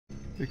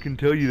I can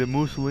tell you that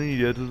Mussolini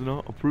does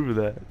not approve of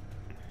that.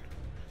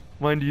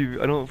 Mind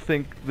you, I don't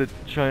think that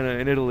China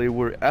and Italy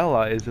were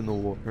allies in the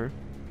war.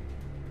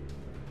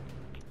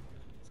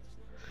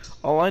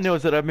 All I know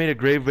is that I've made a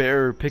grave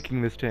error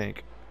picking this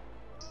tank.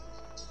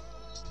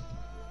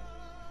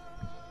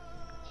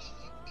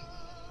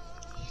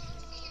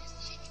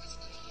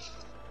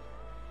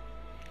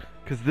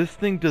 Because this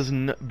thing does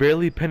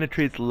barely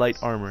penetrates light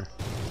armor.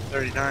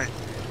 39,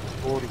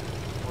 40,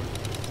 40.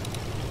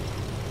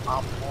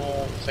 I'm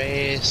all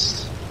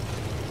fast.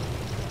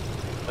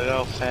 Look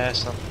how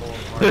fast I'm going,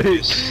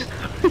 Marcus.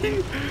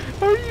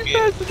 How are you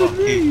faster than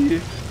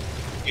me?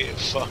 Get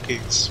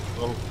fucking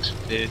smoked,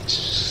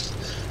 bitch.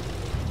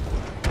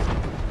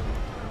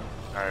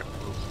 Alright,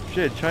 move.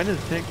 Shit, China's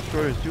tank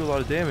destroyers do a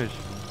lot of damage.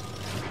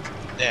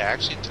 Yeah, it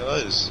actually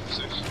does.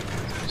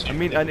 I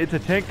mean, and it's a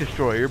tank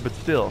destroyer, but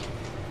still.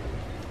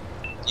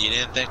 You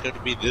didn't think it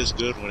would be this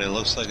good when it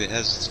looks like it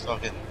has its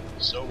fucking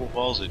Sobo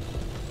ballsy.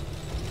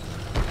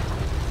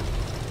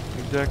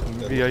 Exactly,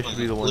 maybe I should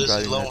be the one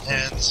driving that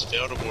tank. hands,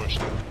 failed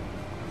abortion.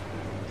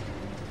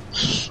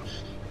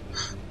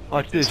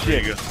 Watch this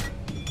There shit. you go.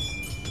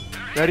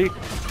 Ready?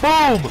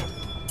 Boom!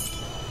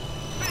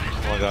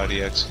 Oh my god,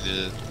 he actually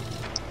did it.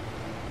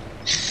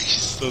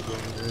 He's still going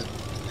in.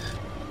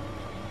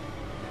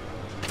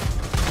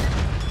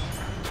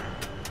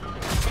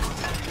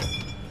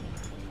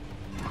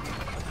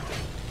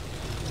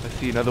 I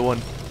see another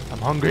one. I'm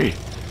hungry.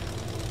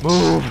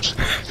 Move!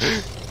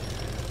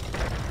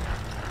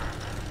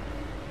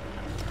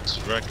 It's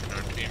wrecking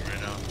our team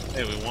right now.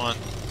 Hey, we won.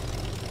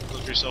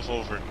 Flip yourself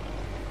over.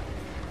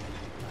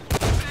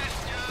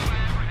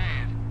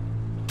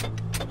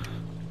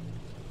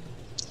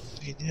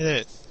 We did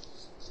it.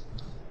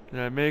 Did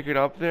I make it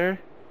up there?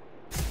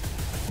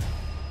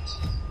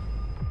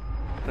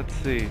 Let's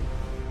see.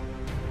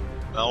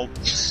 Nope.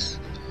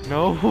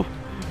 No?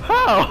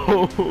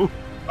 How?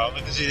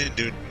 Probably because you didn't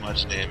do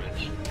much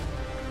damage.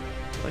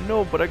 I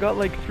know, but I got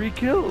like 3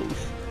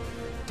 kills.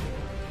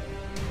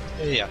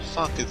 Hey, I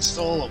fucking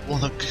stole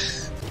him, look.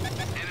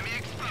 Enemy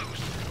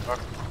exposed.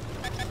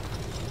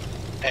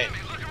 Hey.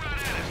 Enemy, look around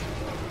at us.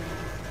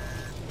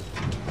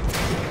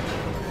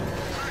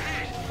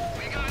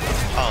 We got it.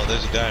 Oh,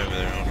 there's a guy over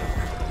there.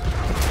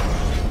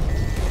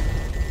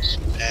 Just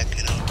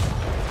backing up.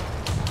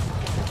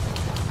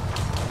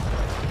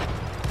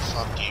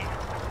 Fuck you.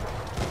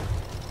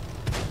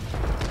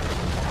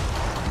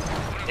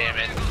 Damn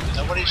it.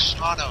 Nobody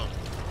shot him.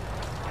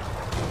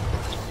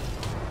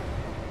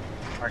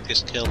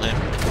 Marcus, kill him.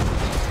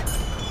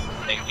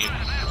 Thank you.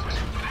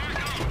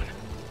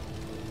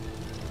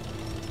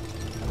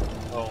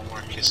 Oh,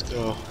 Marcus,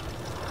 go.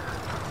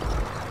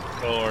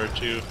 Go,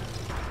 R2.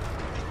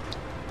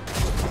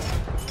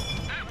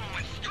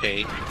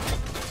 Okay.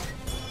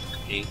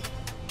 Okay.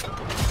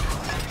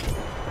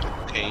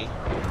 Okay.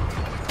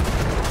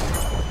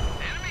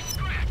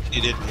 He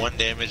did 1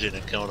 damage and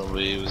it killed him,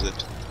 but he was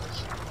at...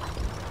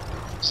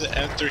 The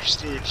M3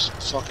 Stewart just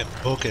fucking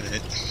booking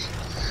it.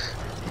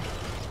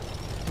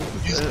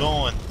 He's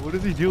going. What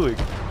is he doing?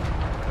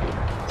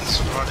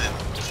 He's running.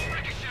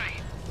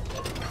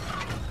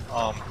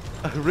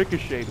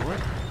 Ricocheted, what?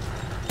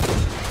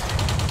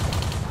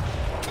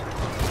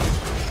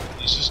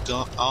 He's just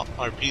gone. Oh,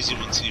 our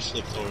PZ1C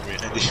flipped over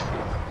behind you.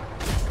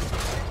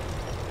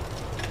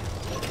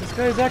 This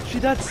guy is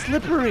actually that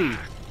slippery! You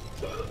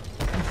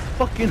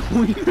fucking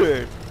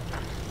weird!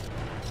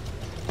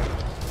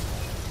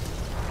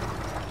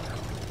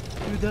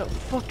 Dude, that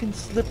fucking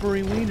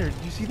slippery wiener.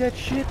 Did you see that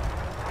shit?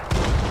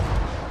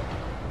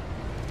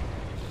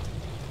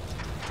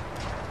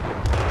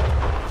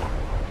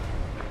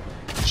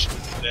 Shoot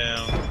him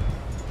down.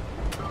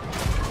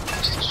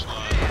 Just a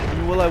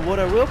shot. Well, what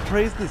I will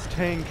praise this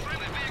tank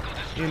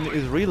in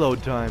is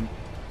reload time.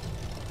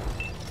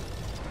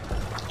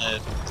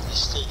 He's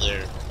still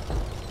there.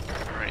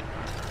 Right.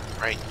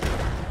 Right.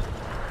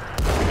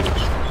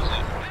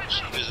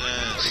 Shoot his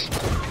ass.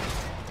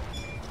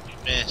 You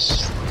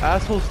missed.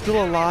 Asshole's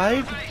still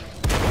alive?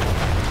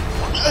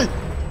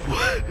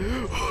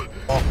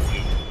 Fuck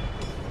you.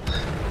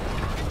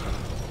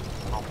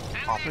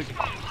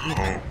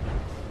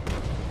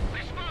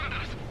 They spotted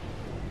us.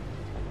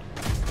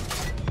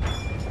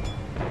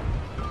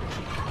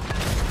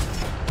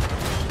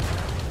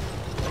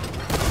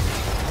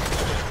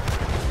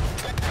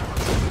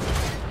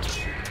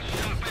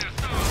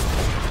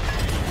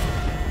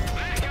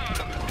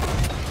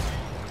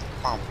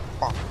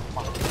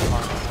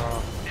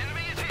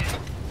 Enemy is in.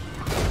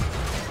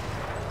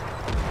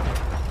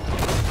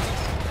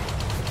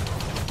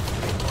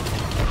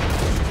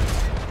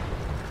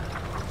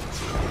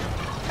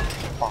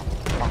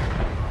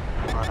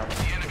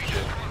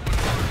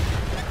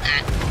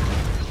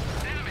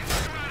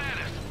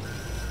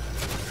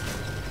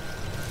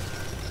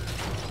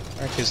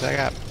 Marcus, I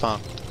got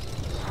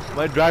punked.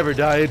 My driver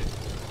died.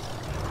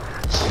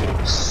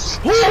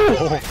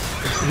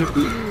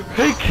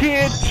 I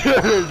can't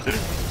turn!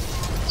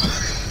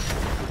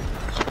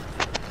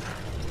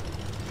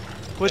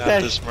 Put Got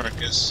that, this,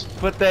 Marcus.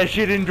 put that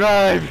shit in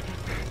drive!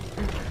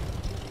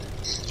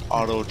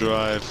 Auto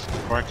drive.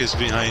 Marcus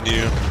behind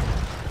you.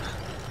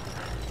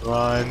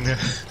 Run.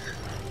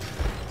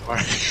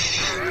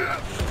 Marcus.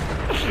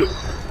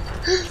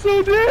 I'm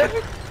so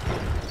dead.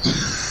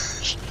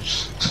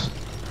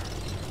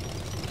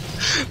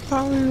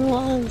 How are you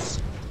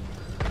alive?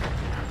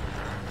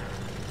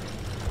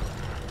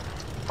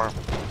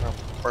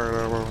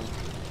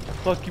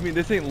 Fuck you mean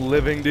this ain't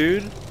living,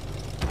 dude?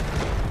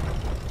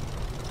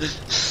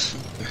 This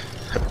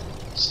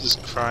is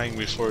crying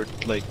before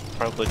like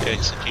public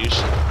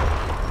execution.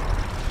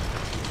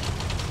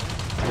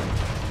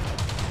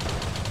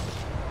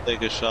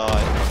 Take a shot.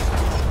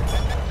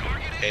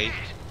 Okay.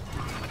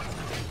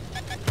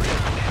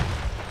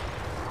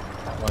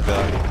 Oh my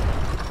god.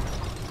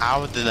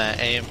 How did that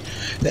aim?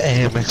 The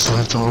AMX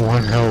left on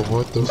one health.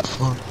 What the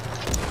fuck?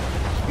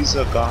 He's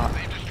a god.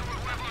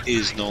 He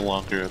is no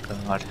longer a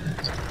god.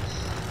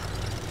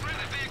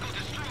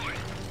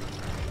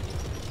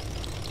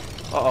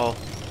 Uh-oh.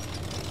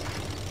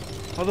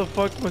 How the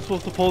fuck am I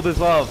supposed to pull this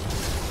off?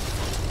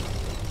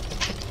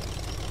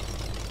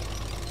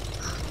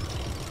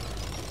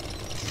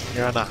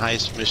 You're on a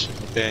heist mission,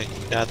 okay?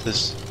 You got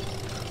this.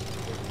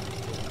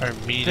 Our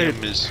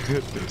medium is...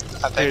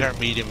 I think our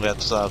medium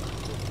got sucked.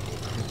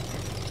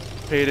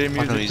 Payday Oh,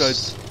 no, music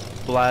starts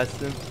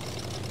blasting.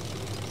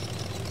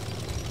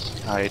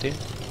 Hiding?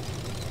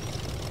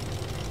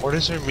 What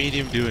is our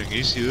medium doing?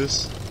 You see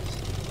this?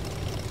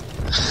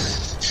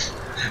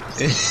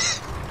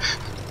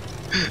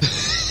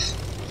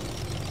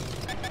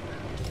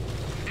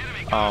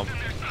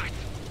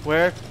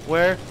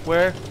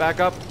 Where? Back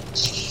up.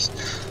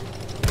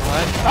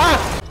 What?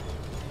 Ah!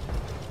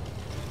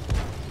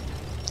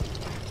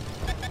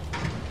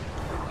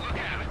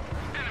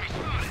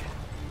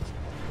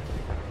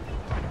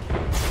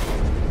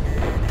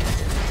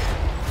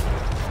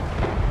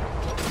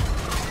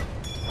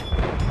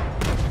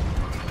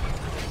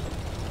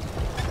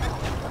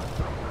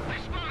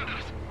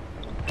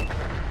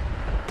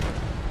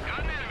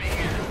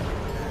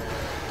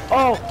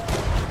 Oh!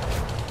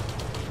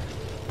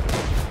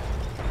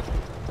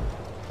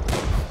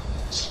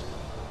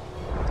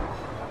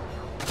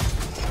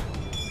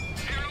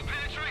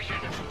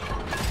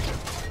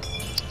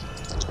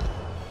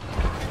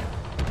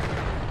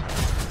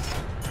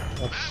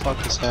 What the fuck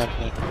is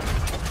happening?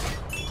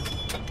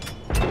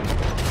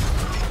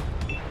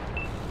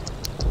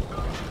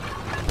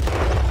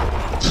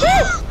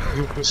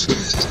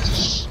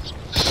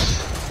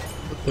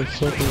 What the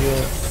fuck is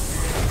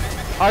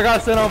that? I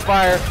got set on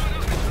fire.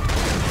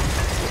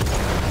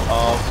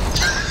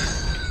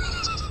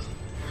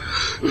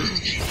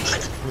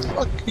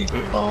 Fucking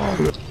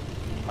oh.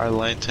 Our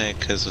lane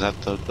tank has had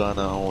the gun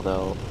to hold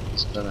out.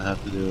 It's gonna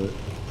have to do it.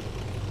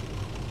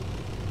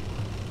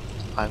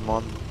 I'm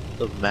on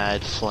the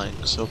mad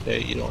flanks, okay?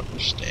 You don't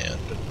understand.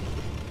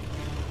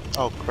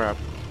 Oh crap.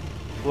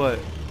 What?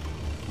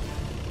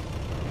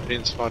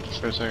 Being spotted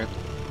for a second.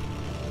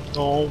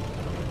 No.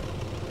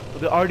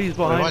 The RD's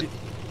behind you.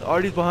 The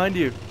RD's behind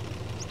you.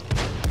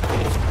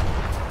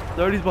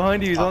 The RD's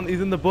behind you.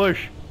 He's in the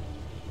bush.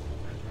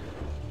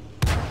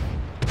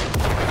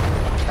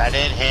 I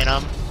didn't hit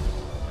him.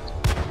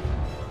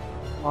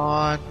 Come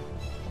on.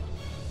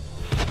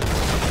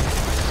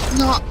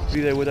 No. Be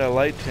there with our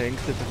light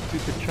tanks if a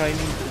stupid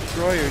Chinese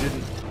destroyer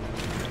didn't.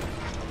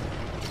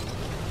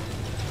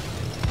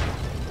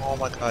 Oh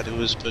my god,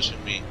 who is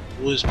pushing me?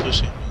 Who is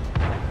pushing me?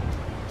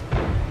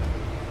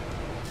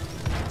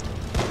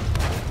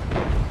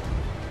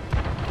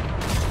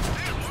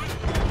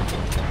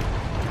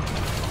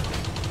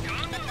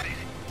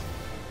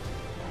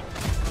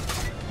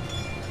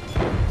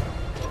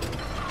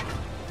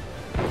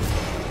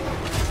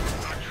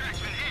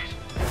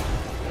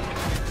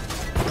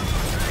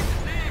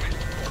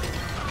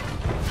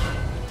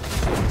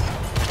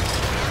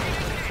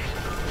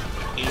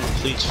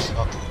 Please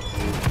fucking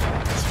move.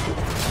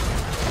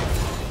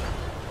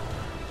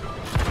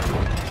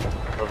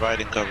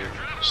 Providing cover.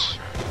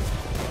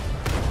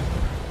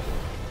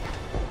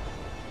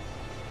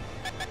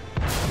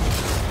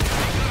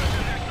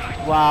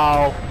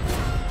 Wow.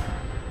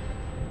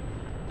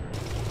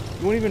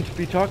 You won't even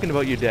be talking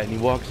about your dad, and he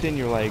walks in,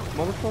 you're like,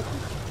 motherfucker.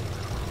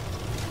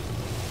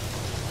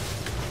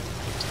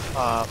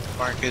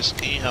 Marcus,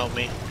 can you help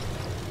me?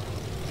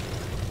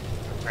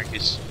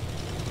 Marcus,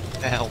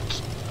 help.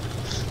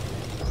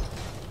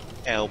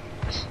 Help.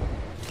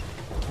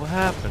 What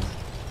happened?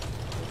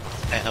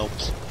 Help.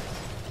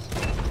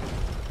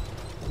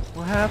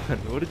 What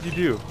happened? What did you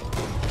do?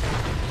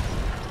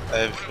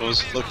 I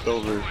was flipped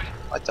over.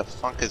 What the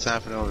fuck is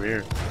happening over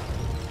here?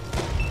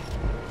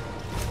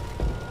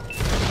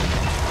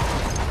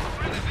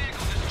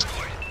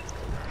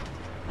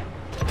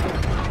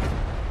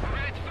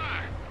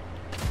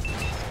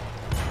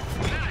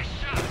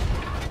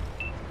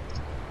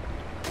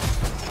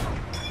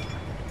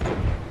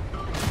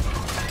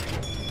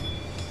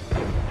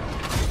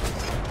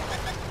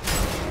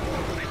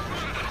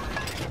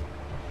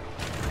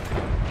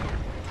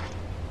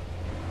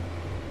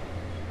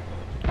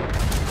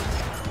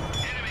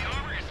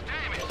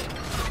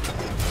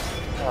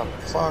 Oh,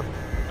 fuck.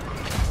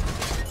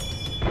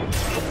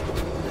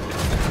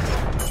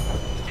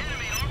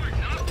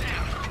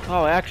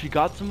 Oh, I actually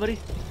got somebody?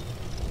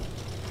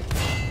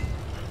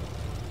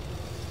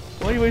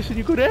 Why are you wasting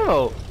your good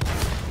ammo?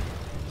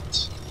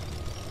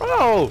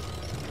 Bro!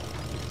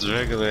 It's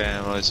regular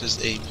ammo, it's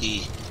just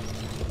AP.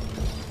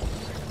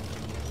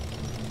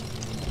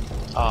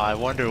 Oh, I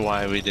wonder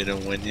why we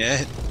didn't win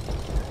yet.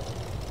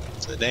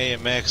 An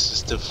AMX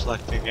is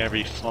deflecting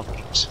every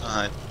fucking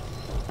shot.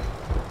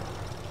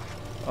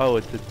 Oh,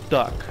 it's a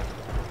duck.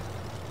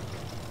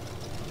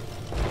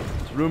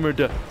 It's rumored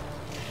to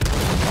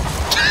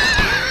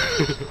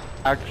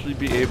actually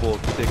be able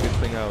to take this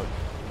thing out.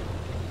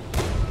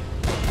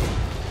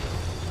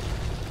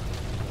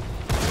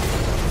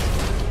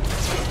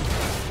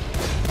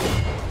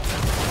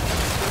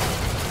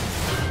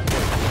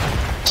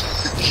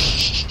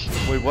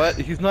 Wait, what?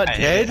 He's not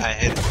dead? I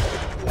hit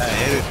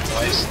it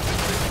twice.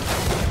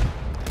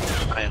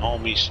 My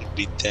homie should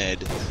be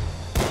dead.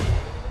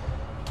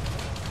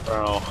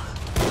 Bro.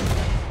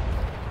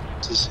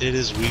 Just hit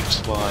his weak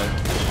spot.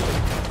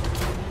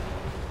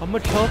 How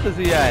much health is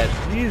he at?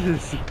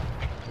 Jesus.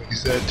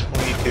 He's at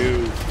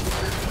 22.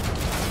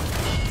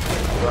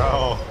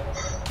 Bro.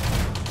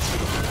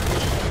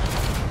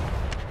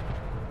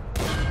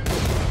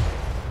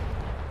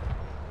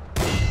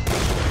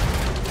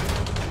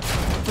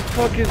 What the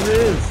fuck is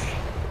this?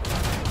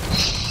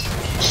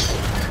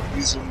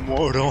 He's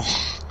immortal.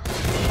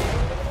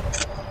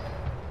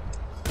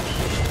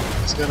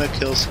 He's gonna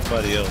kill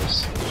somebody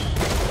else.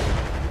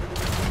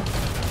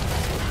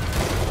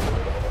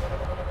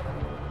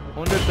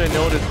 I wonder if they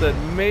noticed that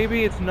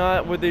maybe it's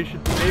not where they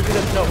should. Maybe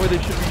that's not where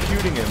they should be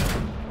shooting him.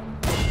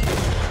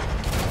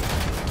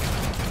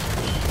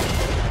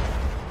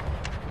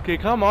 Okay,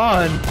 come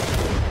on.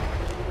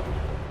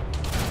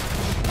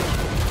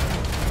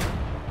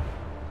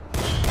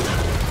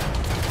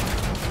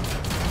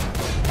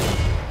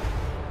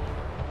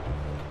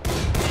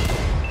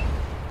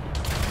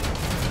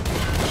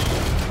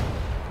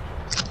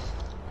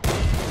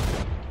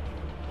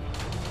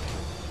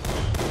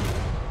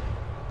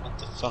 What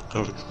the fuck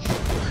are we...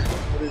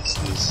 What is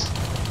this?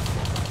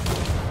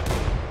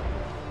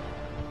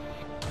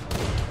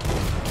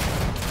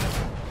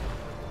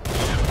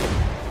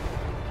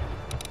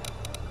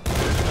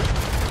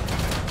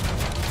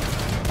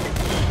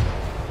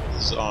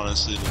 This is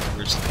honestly the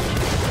worst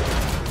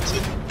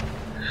thing.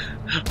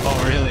 Oh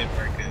really,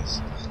 Marcus?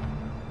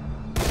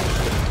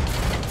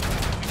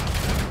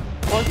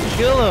 Fucking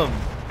kill him.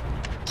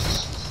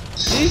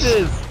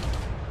 Jesus.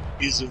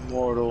 He's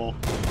immortal.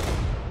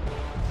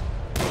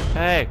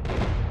 Hey.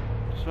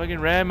 Just fucking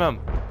ram him.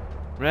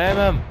 Ram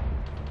him.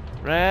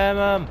 Ram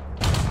him.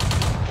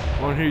 I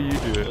want to hear you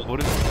do it. I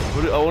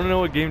want to know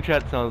what game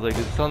chat sounds like.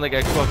 Does it sound like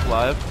Xbox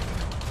Live?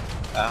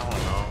 I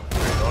don't know.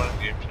 We're going to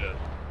game chat.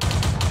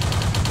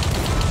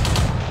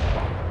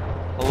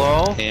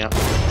 Hello? Yeah.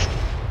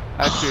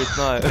 Actually, it's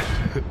not.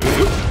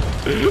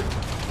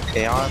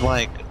 Okay, on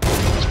like to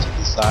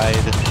the side,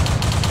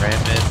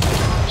 ram it,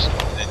 or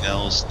something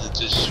else, then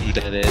just shoot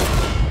at it.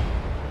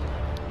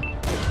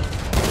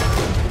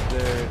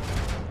 There.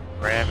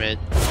 Ram it.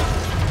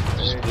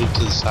 Just move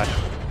to the side.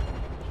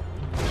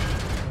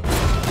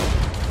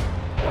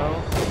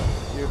 No?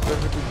 You're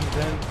perfectly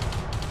content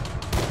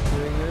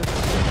doing this?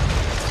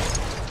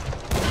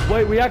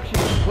 Wait, we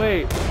actually.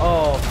 Wait.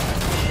 Oh.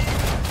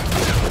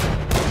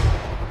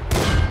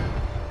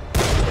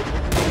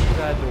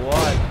 Sad to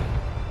watch.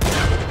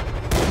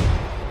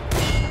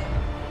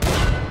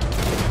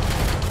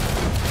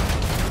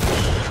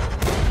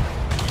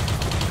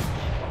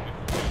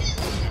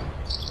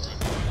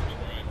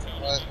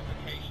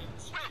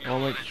 Oh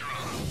my.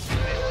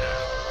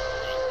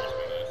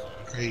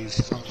 Are you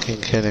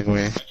fucking kidding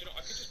me?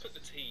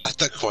 That's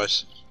the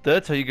question. Did I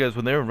tell you guys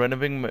when they were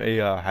renovating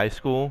a high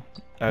school?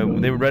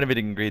 When they were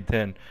renovating in grade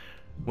 10,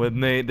 when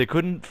they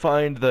couldn't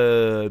find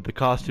the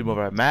costume of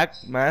our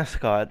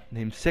mascot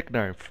named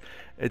Sicknarf.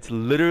 It's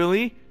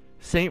literally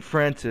Saint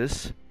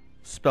Francis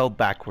spelled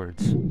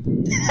backwards.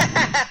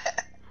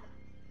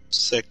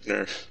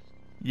 Sickner.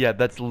 Yeah,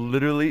 that's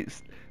literally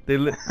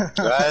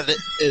That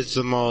is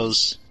the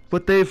most.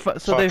 But they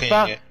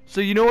found.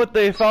 So you know what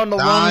they found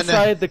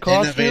alongside the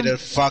costume?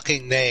 Innovative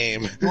fucking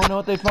name. You wanna know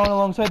what they found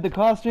alongside the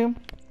costume?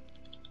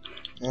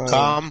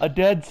 Come. A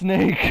dead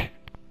snake.